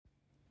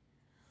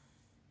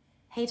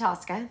Hey,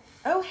 Tosca.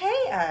 Oh,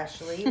 hey,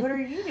 Ashley. What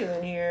are you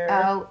doing here?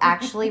 Oh,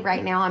 actually,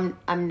 right now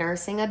I'm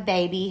nursing a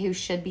baby who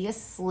should be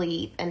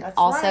asleep and That's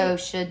also right.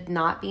 should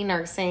not be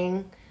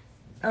nursing.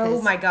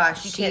 Oh my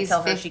gosh, you can't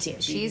tell her she 15,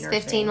 can't be She's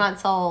nursing. 15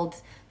 months old.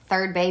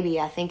 Third baby.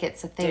 I think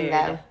it's a thing, Dude.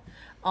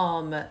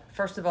 though.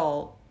 First of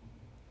all,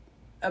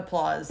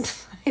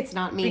 applause. It's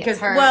not me, Because,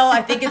 it's her. well,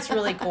 I think it's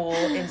really cool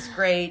and it's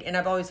great. And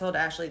I've always told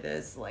Ashley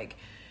this, like,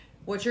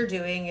 what you're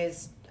doing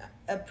is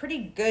a pretty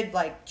good,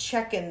 like,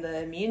 check in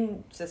the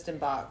immune system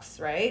box,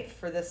 right?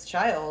 For this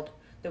child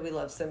that we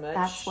love so much.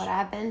 That's what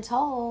I've been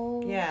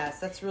told. Yes,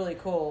 that's really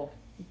cool.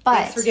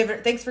 But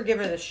Thanks for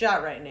giving her the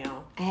shot right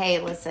now.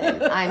 hey,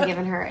 listen, I'm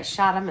giving her a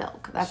shot of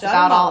milk. That's Shot of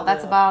about all. milk.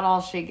 That's about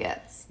all she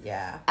gets.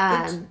 Yeah.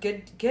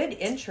 Good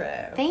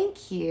intro.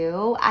 Thank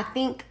you. I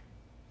think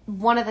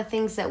one of the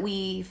things that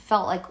we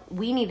felt like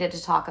we needed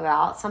to talk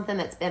about, something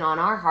that's been on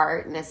our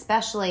heart, and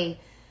especially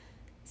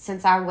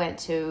since I went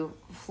to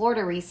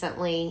Florida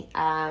recently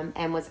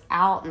and was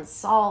out and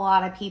saw a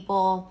lot of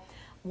people,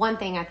 one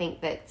thing I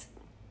think that's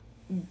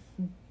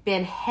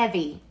been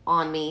heavy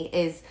on me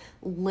is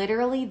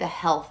literally the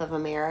health of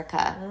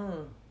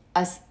America.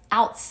 Us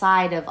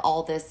outside of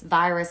all this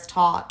virus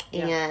talk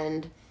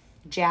and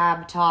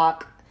jab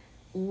talk,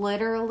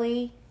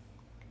 literally,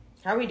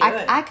 How are we doing?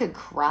 I could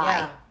cry.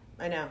 Yeah,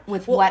 I know.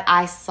 With what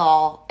I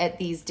saw at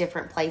these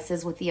different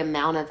places, with the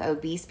amount of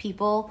obese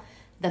people,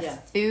 the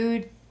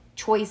food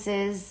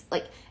choices,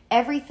 like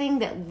everything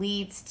that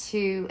leads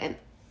to an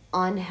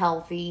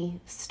unhealthy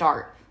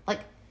start. Like,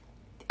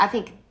 I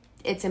think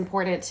it's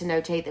important to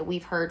notate that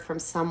we've heard from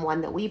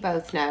someone that we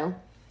both know.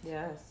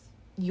 Yes.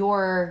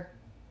 Your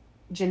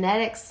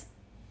genetics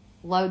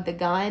load the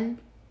gun.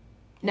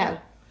 No.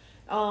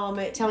 Tell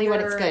me when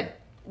it's good.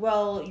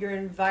 Well, your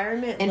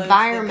environment loads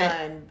the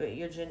gun, but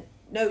your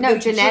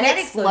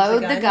genetics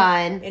load the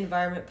gun.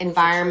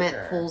 Environment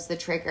pulls the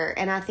trigger.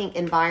 And I think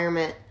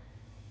environment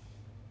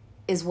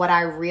is what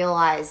I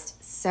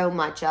realized so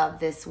much of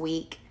this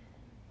week.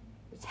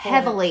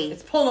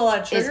 It's pulling a lot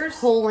of triggers. It's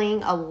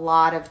pulling a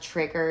lot of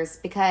triggers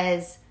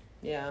because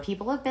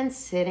people have been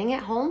sitting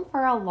at home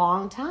for a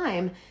long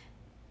time,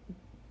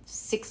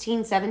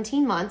 16,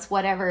 17 months,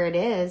 whatever it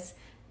is.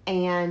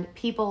 And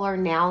people are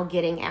now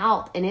getting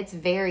out, and it's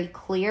very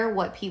clear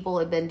what people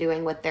have been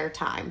doing with their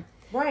time.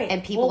 Right.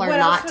 And people are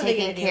not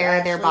taking care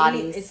of their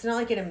bodies. It's not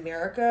like in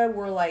America,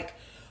 we're like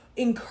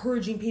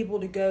encouraging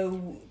people to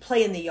go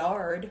play in the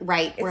yard.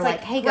 Right. It's we're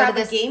like, hey, go to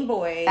this Game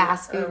Boy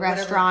fast food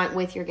restaurant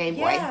with your Game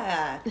Boy.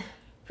 Yeah.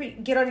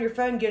 Get on your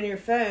phone. Your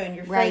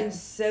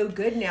phone's so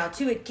good now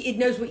too. It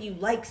knows what you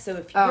like. So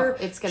if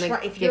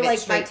you're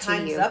like my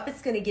time's up,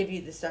 it's gonna give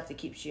you the stuff that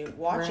keeps you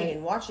watching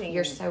and watching.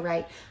 You're so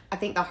right. I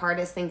think the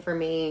hardest thing for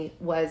me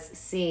was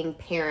seeing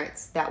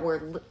parents that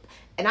were,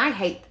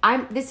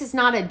 and this is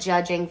not a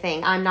judging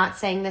thing. I'm not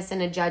saying this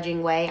in a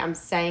judging way. I'm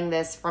saying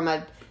this from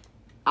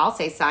I'll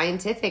say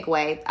scientific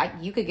way.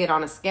 You could get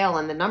on a scale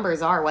and the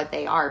numbers are what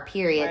they are,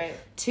 period. Right.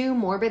 2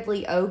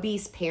 morbidly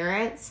obese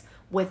parents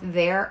with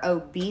their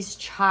obese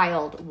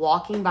child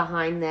walking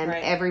behind them,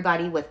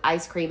 everybody with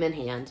ice cream in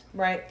hand.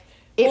 Right.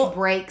 It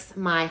breaks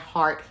my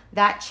heart.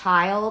 That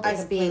child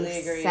is being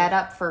set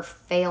up for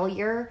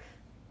failure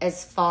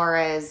as far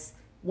as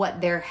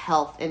what their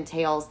health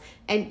entails.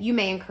 And you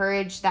may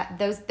encourage that.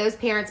 Those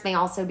parents may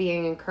also be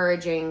an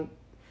encouraging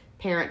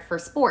parent for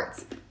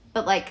sports.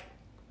 But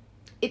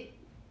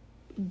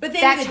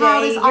that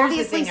child is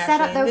obviously set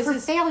up though for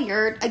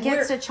failure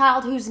against a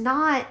child who's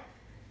not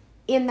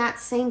in that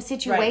same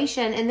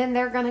situation, and then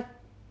they're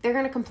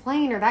gonna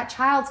complain, or that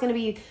child's gonna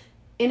be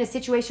in a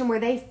situation where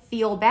they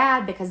feel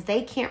bad because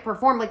they can't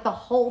perform. Like, the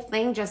whole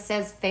thing just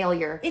says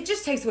failure. It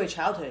just takes away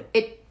childhood.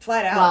 It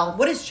flat out. Well,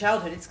 what is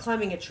childhood? It's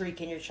climbing a tree.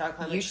 Can your child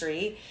climb a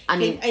tree?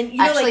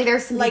 Actually,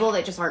 there's some people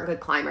that just aren't good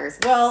climbers.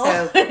 Well,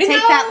 so take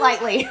that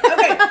lightly.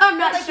 Okay, I'm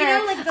not sure.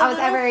 I was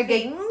ever a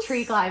good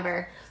tree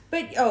climber.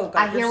 But, oh, God,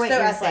 I hear what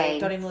you're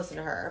saying. Don't even listen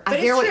to her. But I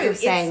hear what you're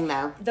saying,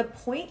 though. The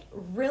point,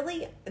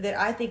 really, that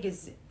I think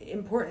is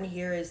important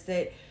here is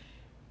that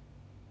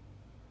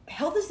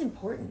health is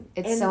important.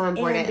 It's so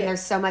important. And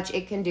there's so much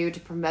it can do to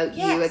promote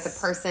you as a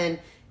person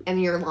and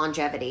your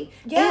longevity.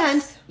 Yes.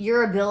 And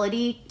your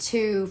ability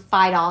to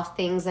fight off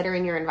things that are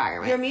in your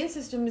environment. Your immune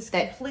system is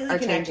completely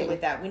connected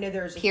with that. We know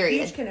there's a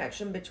huge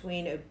connection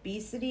between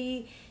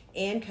obesity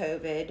and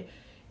COVID.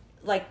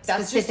 Like,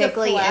 that's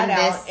specifically just a flat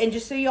in out. And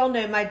just so you all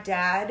know, my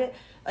dad,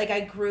 I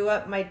grew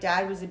up, my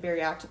dad was a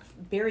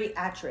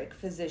bariatric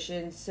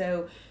physician.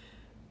 So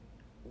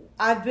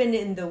I've been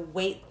in the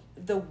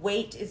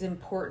weight is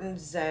important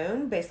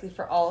zone basically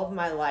for all of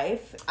my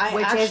life.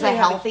 Which is a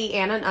healthy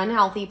and an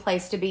unhealthy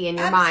place to be in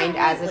your mind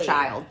as a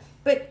child.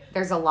 But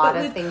there's a lot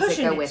of things that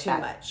go with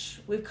that.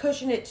 We've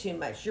cushioned it too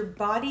much. Your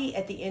body,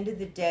 at the end of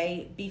the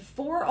day,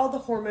 before all the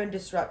hormone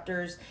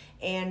disruptors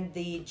and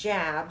the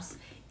jabs,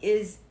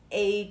 is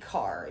a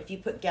car. If you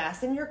put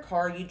gas in your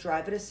car, you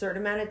drive it a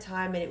certain amount of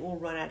time and it will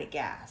run out of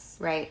gas.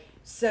 Right.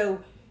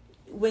 So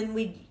when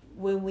we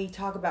when we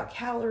talk about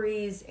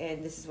calories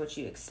and this is what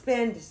you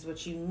expend, this is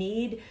what you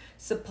need,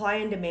 supply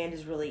and demand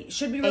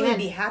should really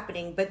be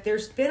happening. But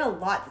there's been a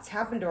lot that's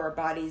happened to our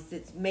bodies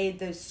that's made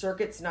those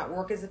circuits not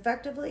work as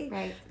effectively.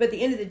 Right. But at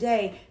the end of the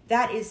day,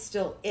 that is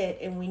still it.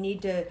 And we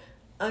need to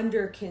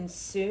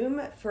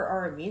underconsume for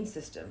our immune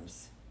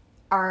systems.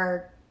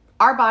 Our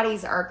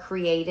bodies are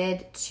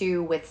created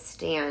to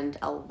withstand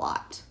a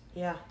lot.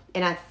 Yeah.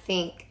 And I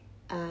think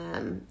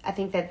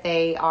that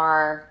they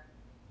are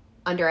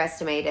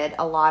underestimated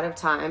a lot of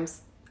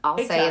times. I'll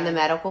say in the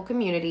medical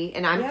community,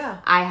 and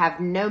I have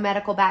no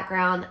medical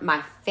background.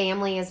 My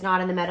family is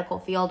not in the medical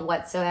field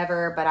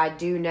whatsoever, but I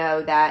do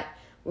know that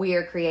we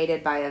are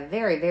created by a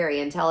very, very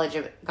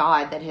intelligent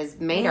God that has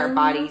made our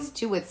bodies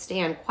to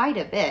withstand quite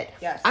a bit.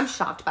 Yes. I'm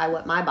shocked by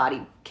what my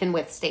body can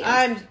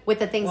withstand with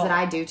the things that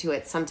I do to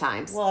it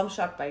sometimes. Well, I'm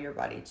shocked by your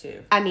body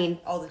too. I mean,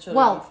 all the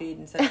children you feed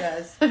and such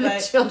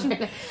as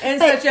children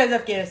and such as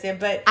Afghanistan.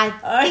 But I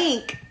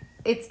think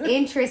it's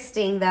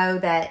interesting though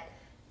that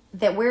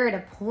we're at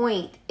a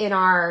point in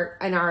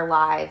our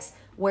lives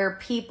where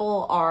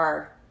people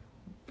are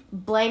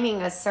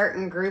blaming a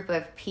certain group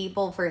of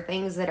people for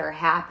things that are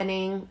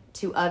happening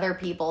to other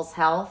people's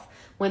health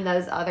when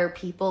those other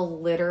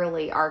people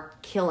literally are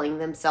killing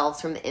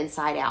themselves from the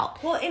inside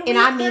out. Well, and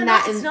I mean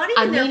that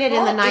I mean it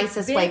in the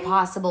nicest way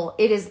possible.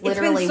 It is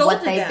literally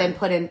what they've been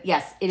put in.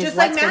 Yes, it is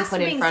what's been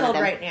put in front of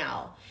them right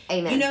now.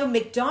 Amen. You know,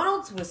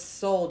 McDonald's was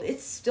sold.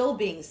 It's still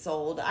being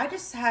sold. I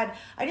just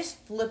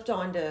flipped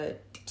onto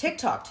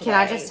TikTok today. Can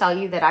I just tell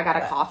you that I got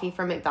a coffee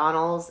from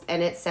McDonald's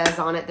and it says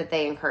on it that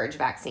they encourage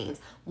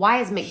vaccines.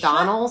 Why is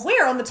McDonald's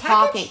where on the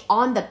talking package?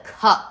 On the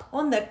cup.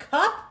 On the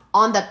cup?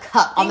 On the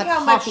cup. On the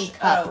coffee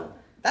cup. Oh,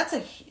 that's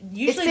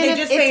usually they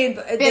just say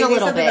been a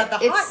little bit.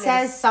 About the it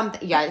says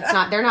something. Yeah, it's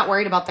not. They're not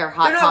worried about their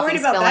hot coffee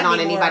spilling on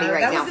anybody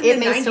right now. It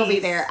may still be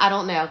there. I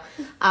don't know.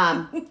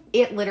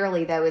 It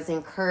literally though is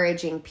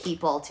encouraging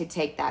people to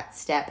take that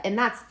step, and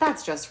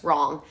that's just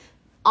wrong.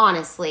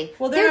 Honestly,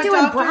 well, they're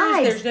doing doctors,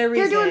 bribes. There's no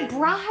reason. They're doing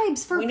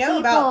bribes for people.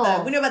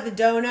 We know about the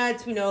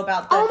donuts. We know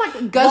about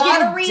the go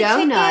get a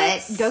donut.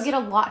 Tickets. Go get a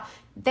lot.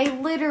 They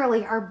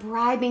literally are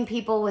bribing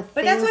people with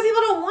But things. that's why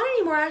people don't want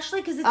it anymore,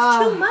 Ashley, because it's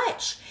too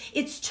much.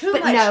 It's too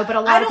much. But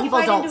a lot of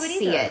people don't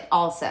see it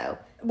also.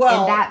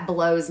 Well, and that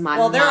blows my mind.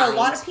 Well, there are a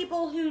lot of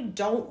people who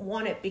don't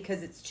want it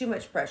because it's too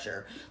much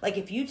pressure. Like,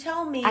 if you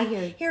tell me,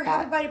 here,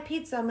 have a bite of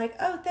pizza, I'm like,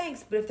 oh,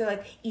 thanks. But if they're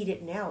like, eat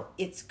it now,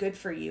 it's good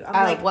for you.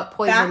 I'm like, what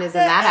poison is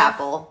in that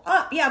apple?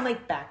 Yeah, I'm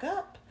like, back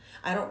up.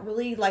 I don't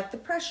really like the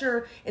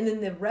pressure. And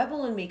then the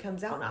rebel in me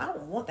comes out, and I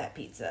don't want that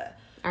pizza.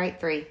 All right,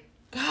 3.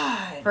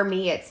 God. For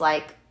me, it's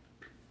like,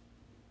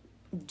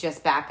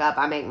 just back up.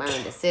 I make my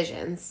own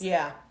decisions.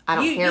 Yeah. I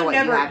don't care what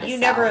you have to You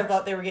sell. never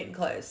thought they were getting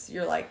close.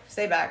 You're like,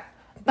 stay back.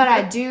 But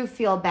I do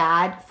feel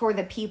bad for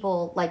the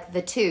people like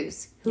the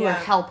 2s who are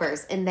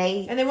helpers and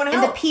they want to help.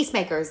 And the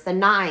peacemakers, the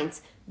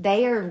 9s.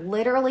 They are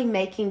literally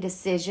making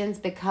decisions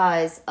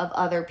because of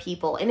other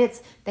people. And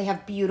they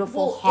have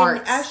beautiful hearts.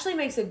 And Ashley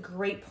makes a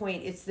great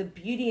point. It's the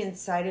beauty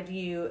inside of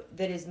you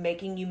that is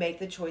making you make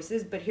the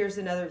choices. But here's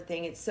another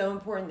thing. It's so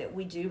important that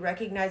we do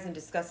recognize and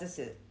discuss this,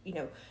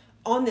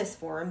 on this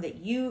forum, that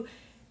you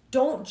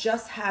don't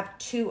just have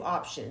 2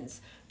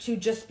 options: to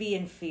just be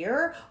in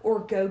fear or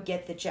go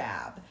get the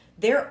jab.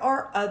 There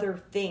are other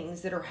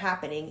things that are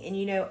happening.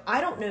 And,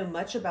 I don't know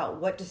much about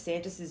what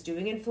DeSantis is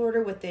doing in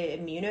Florida with the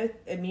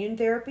immune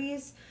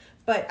therapies,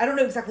 but I don't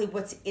know exactly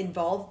what's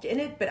involved in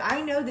it. But I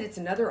know that it's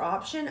another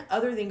option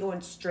other than going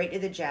straight to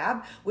the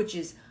jab, which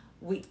is,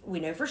 we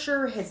know for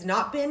sure, has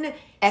not been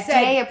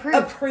FDA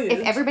approved. If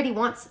everybody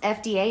wants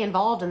FDA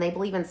involved and they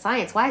believe in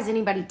science, why is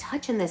anybody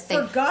touching this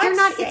thing? For God's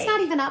sake. It's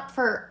not even up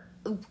for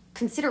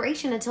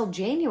consideration until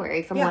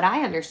January, from what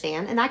I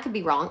understand, and I could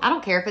be wrong. I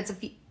don't care if it's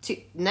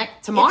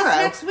tomorrow. If it's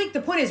next week. The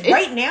point is,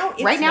 right now,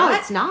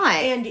 it's not.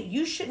 And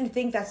you shouldn't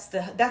think that's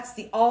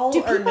the all.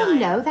 Do or people none.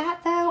 know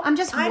that though? I'm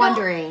just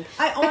wondering.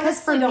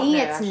 Because for me,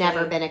 it's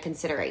never been a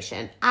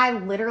consideration. I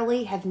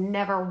literally have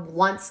never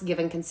once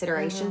given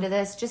consideration to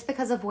this, just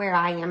because of where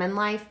I am in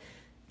life,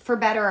 for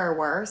better or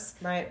worse.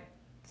 Right.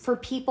 For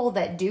people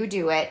that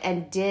do it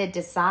and did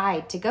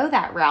decide to go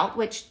that route,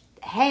 which,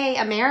 hey,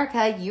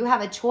 America, you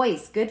have a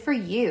choice. Good for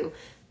you.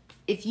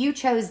 If you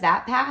chose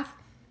that path,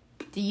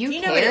 do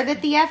you care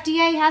that the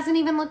FDA hasn't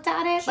even looked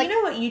at it? You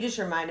know what you just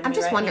reminded me I'm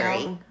just right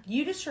wondering. Now?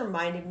 You just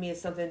reminded me of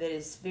something that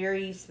is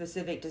very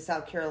specific to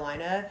South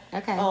Carolina.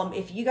 Okay.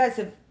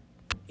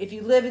 If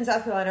you live in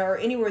South Carolina or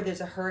anywhere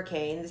there's a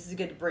hurricane, this is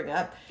good to bring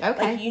up.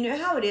 Okay. Like, you know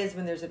how it is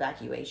when there's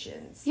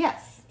evacuations.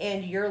 Yes.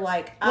 And you're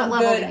like, I'm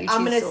level good. do you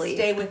I'm choose going to leave?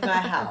 stay with my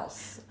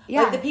house.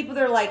 Yeah. Like, the people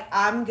that are like,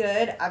 I'm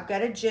good. I've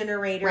got a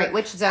generator. Right.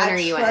 Which zone are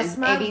you in?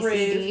 My A, B, roof.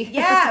 C, D.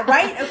 Yeah.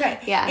 Right. Okay.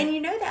 Yeah. And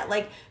you know that,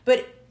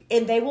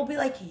 and they will be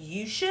like,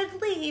 you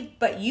should leave,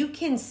 but you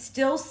can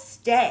still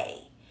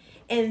stay.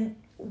 And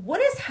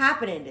what is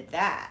happening to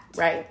that?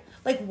 Right.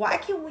 Like, why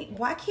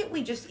can't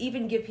we just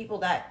even give people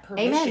that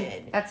permission?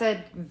 Amen. That's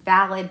a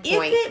valid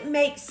point. If it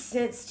makes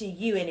sense to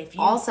you, and if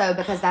you... Also,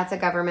 because that's a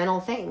governmental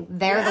thing.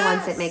 They're the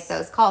ones that make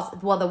those calls.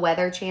 Well, the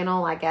Weather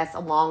Channel, I guess,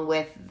 along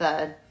with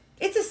the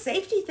It's a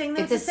safety thing.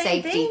 It's a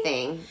safety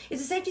thing.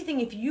 It's a safety thing.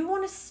 If you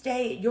want to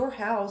stay at your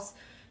house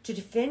to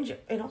defend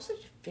and also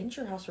defend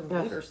your house from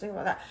raiders, think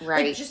about that.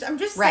 Right. Like, I'm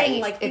just right.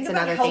 saying, like, think it's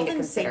about another health thing to and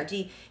consider.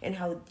 safety and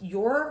how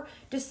your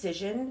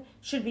decision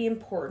should be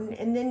important,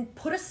 and then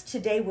put us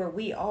today where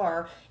we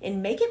are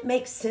and make it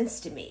make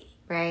sense to me.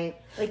 Right.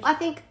 Like, I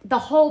think the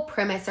whole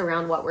premise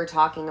around what we're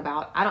talking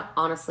about, I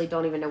honestly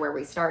don't even know where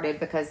we started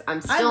because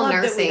I'm still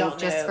nursing,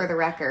 just for the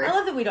record. I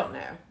love that we don't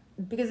know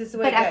because it's the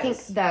way it But goes. I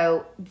think,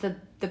 though,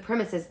 the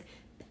premise is,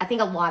 I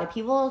think a lot of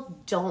people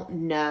don't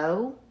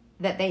know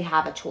that they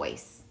have a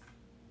choice.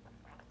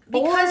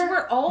 Because Or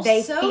we're all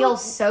they so... feel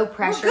so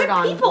pressured we're good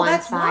on people, one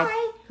that's side.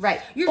 Why.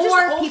 Right. You're or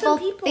just awesome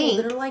people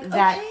think that are like,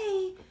 that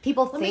okay,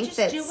 people let me think just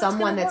that do what's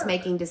someone gonna that's work.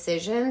 making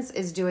decisions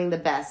is doing the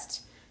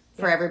best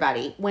for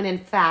everybody, when in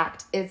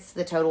fact it's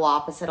the total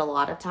opposite a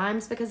lot of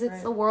times, because it's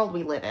Right. the world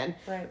we live in.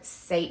 Right.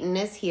 Satan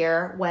is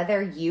here,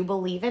 whether you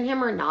believe in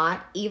him or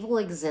not. Evil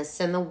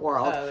exists in the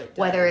world, Oh, it does.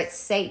 whether it's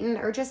Satan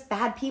or just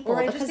bad people, Or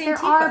because just there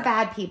Antifa. are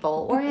bad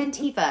people, or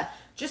Antifa.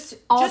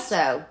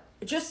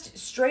 Just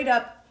straight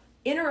up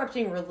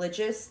interrupting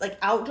religious, like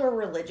outdoor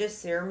religious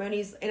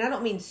ceremonies, and I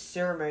don't mean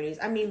ceremonies,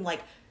 I mean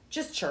like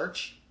just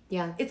church.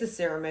 Yeah. It's a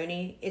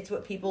ceremony. It's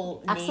what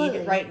people Absolutely.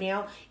 need right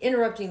now.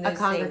 Interrupting those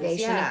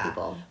congregation things. of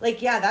people. Like,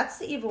 that's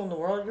the evil in the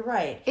world. You're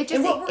right. It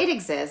And just what it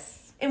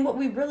exists. And what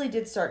we really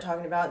did start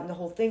talking about, and the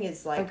whole thing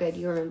is like, Oh, good,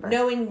 you remember.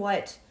 knowing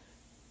what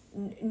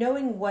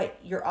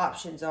your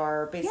options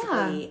are,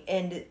 basically. Yeah.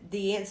 And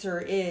the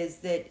answer is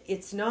that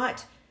it's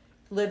not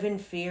live in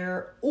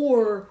fear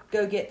or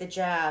go get the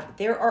jab.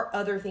 There are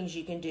other things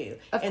you can do.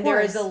 Of there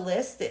is course. a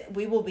list that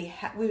we would be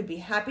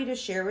happy to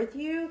share with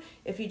you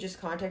if you just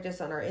contact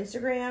us on our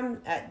Instagram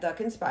at The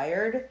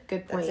Conspired.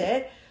 Good point. That's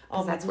it.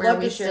 That's We'd where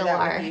love we to share still that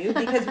are. with you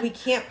because we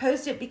can't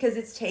post it because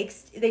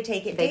they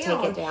take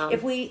it down.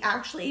 If we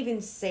actually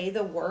even say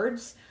the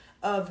words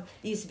of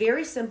these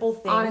very simple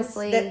things,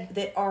 honestly,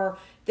 that are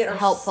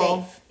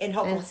helpful safe and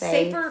helpful, and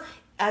safe. safer.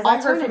 As I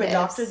heard from a Alternatives.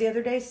 doctor the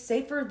other day,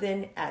 safer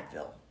than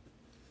Advil.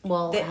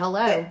 Well,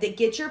 hello. That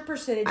get your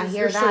percentages. I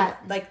hear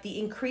that. Like the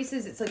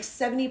increases, it's like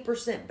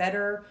 70%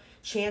 better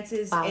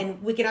chances, Wow.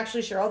 and we can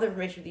actually share all the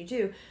information with you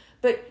too.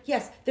 But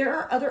yes, there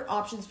are other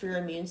options for your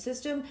immune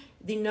system.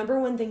 The number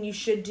one thing you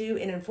should do,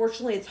 and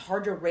unfortunately it's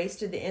hard to race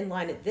to the end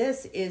line at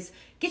this, is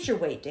get your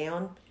weight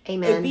down.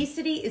 Amen.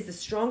 Obesity is the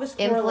strongest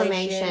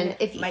Inflammation.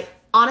 correlation.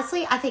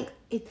 Honestly, I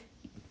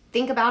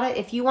think about it.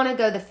 If you want to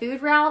go the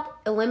food route,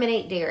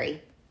 eliminate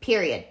dairy.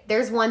 Period.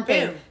 There's one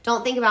thing. Boom.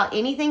 Don't think about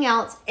anything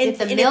else. And, Get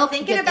the and milk, if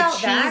thinking get the about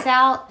cheese that,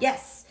 out.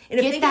 Yes. And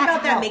if Get thinking that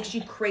about that out. makes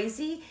you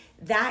crazy,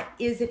 that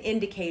is an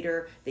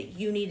indicator that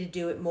you need to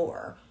do it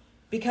more.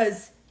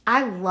 Because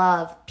I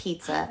love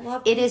pizza.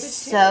 It is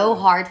pizza, so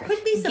too. hard.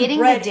 Put me some getting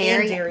bread the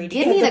dairy. and dairy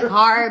Give me the together.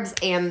 carbs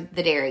and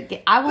the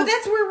dairy. I will. But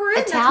that's where we're in.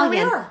 Italian,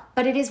 That's where we are.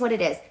 but it is what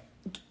it is.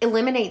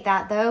 Eliminate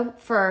that though.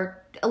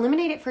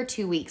 Eliminate it for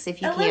 2 weeks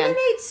if you can.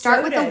 Eliminate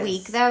Start with a sodas.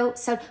 week though.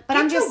 But Get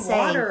I'm just to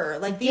saying. water.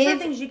 Like, these are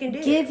things you can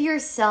do. Give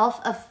yourself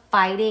a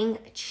fighting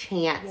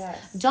chance.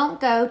 Yes. Don't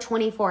go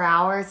 24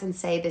 hours and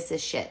say this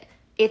is shit.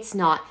 It's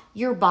not.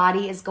 Your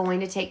body is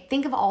going to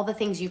think of all the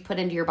things you've put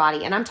into your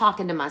body. And I'm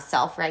talking to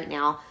myself right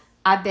now.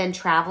 I've been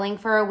traveling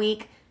for a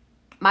week.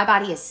 My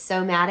body is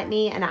so mad at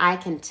me, and I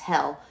can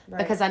tell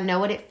because I know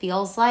what it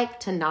feels like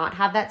to not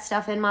have that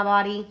stuff in my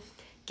body.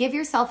 Give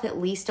yourself at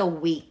least a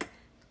week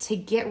to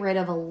get rid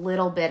of a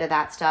little bit of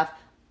that stuff.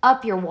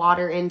 Up your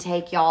water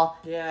intake, y'all.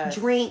 Yes.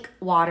 Drink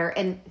water.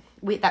 And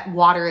that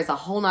water is a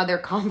whole nother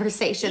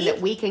conversation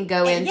that we can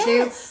go into.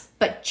 Yes.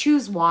 But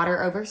choose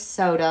water over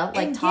soda,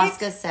 like And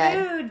Tosca get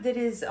said. food that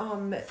is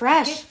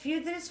Fresh. Get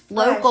food that is fresh.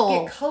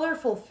 Local. Get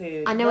colorful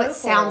food. I know Local. it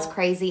sounds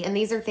crazy, and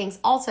these are things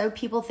also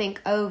people think,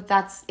 oh,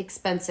 that's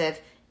expensive.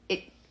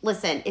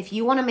 Listen, if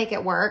you want to make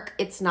it work,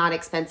 it's not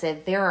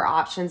expensive. There are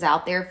options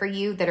out there for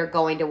you that are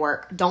going to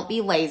work. Don't be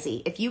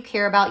lazy. If you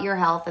care about your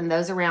health and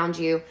those around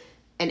you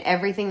and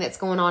everything that's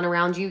going on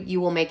around you,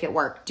 you will make it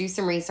work. Do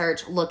some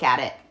research. Look at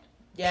it.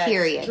 Yes.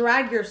 Period.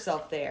 Drag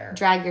yourself there.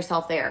 Drag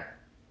yourself there.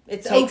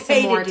 It's Take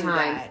okay some more to do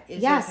time. that.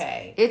 It's yes,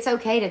 okay. It's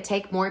okay to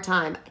take more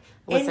time.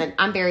 Listen,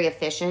 I'm very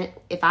efficient.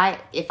 If I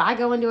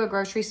go into a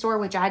grocery store,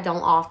 which I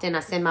don't often, I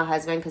send my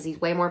husband because he's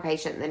way more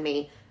patient than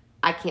me.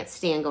 I can't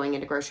stand going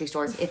into grocery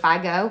stores. If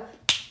I go,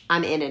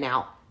 I'm in and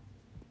out,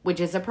 which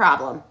is a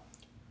problem.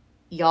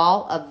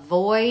 Y'all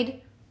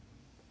avoid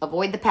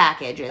the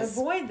packages.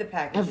 Avoid the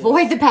packages.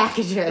 Avoid the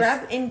packages.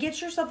 Grab and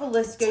get yourself a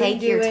list. Go Take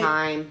and do your it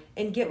time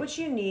and get what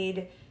you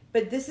need.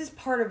 But this is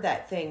part of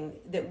that thing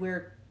that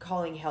we're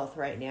calling health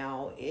right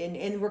now,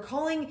 and we're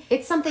calling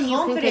it's something you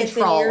can confidence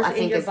control. in I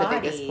think your is the body.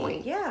 biggest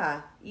point.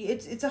 Yeah,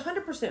 it's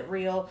 100%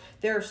 real.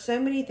 There are so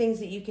many things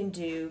that you can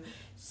do.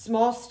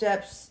 Small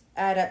steps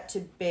add up to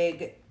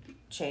big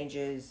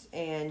changes,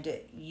 and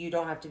you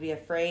don't have to be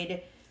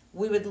afraid.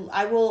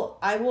 I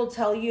will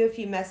tell you if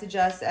you message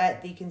us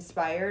at The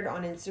Conspired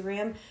on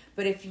Instagram,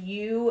 but if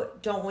you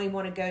don't really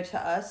want to go to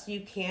us, you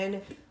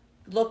can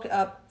look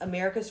up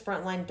America's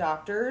Frontline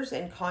Doctors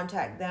and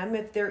contact them.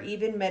 If there are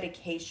even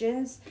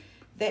medications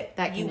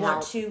that you can want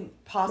help. to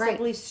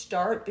possibly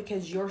start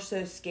because you're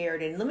so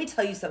scared. And let me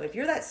tell you something. If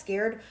you're that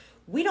scared,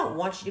 we don't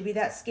want you to be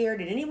that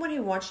scared. And anyone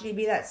who wants you to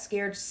be that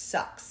scared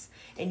sucks.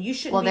 And you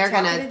shouldn't be talking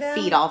to them. Well, they're going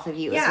to feed off of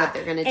you is what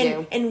they're going to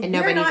do. And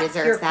nobody we're not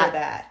deserves here that. for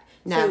that.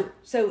 No.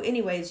 So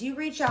anyways, you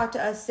reach out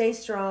to us, stay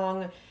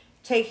strong,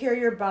 take care of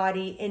your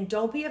body, and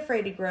don't be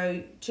afraid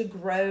to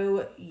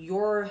grow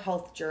your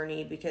health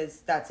journey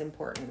because that's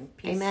important.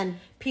 Peace, Amen.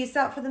 Peace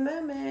out for the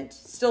moment.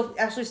 Still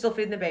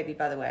feeding the baby,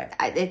 by the way.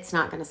 It's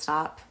not going to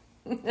stop.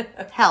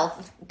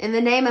 Health. In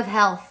the name of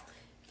health.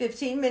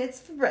 15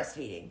 minutes for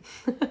breastfeeding.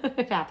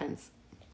 It happens.